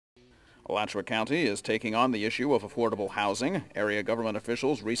Alachua County is taking on the issue of affordable housing. Area government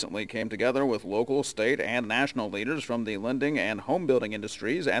officials recently came together with local, state, and national leaders from the lending and home building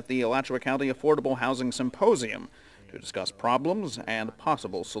industries at the Alachua County Affordable Housing Symposium to discuss problems and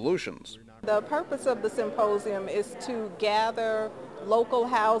possible solutions. The purpose of the symposium is to gather local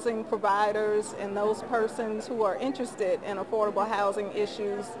housing providers and those persons who are interested in affordable housing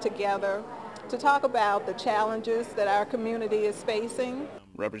issues together to talk about the challenges that our community is facing.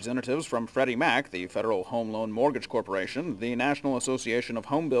 Representatives from Freddie Mac, the Federal Home Loan Mortgage Corporation, the National Association of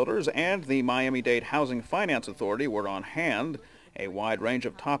Home Builders, and the Miami-Dade Housing Finance Authority were on hand. A wide range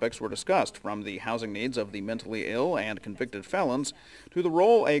of topics were discussed, from the housing needs of the mentally ill and convicted felons to the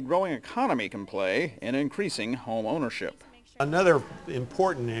role a growing economy can play in increasing home ownership. Another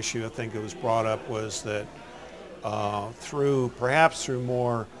important issue I think that was brought up was that perhaps through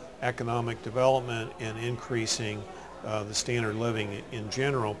more economic development and increasing the standard of living in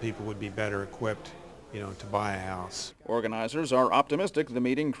general, people would be better equipped, to buy a house. Organizers are optimistic the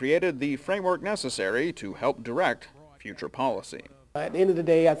meeting created the framework necessary to help direct future policy. At the end of the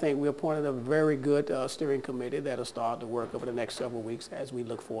day, I think we appointed a very good steering committee that will start to work over the next several weeks as we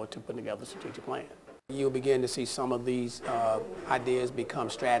look forward to putting together a strategic plan. You'll begin to see some of these ideas become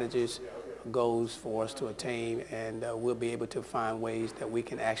strategies, goals for us to attain, and we'll be able to find ways that we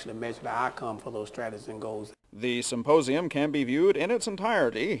can actually measure the outcome for those strategies and goals. The symposium can be viewed in its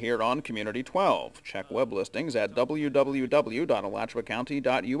entirety here on Community 12. Check web listings at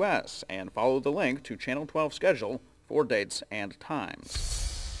www.alachuacounty.us and follow the link to Channel 12 schedule for dates and times.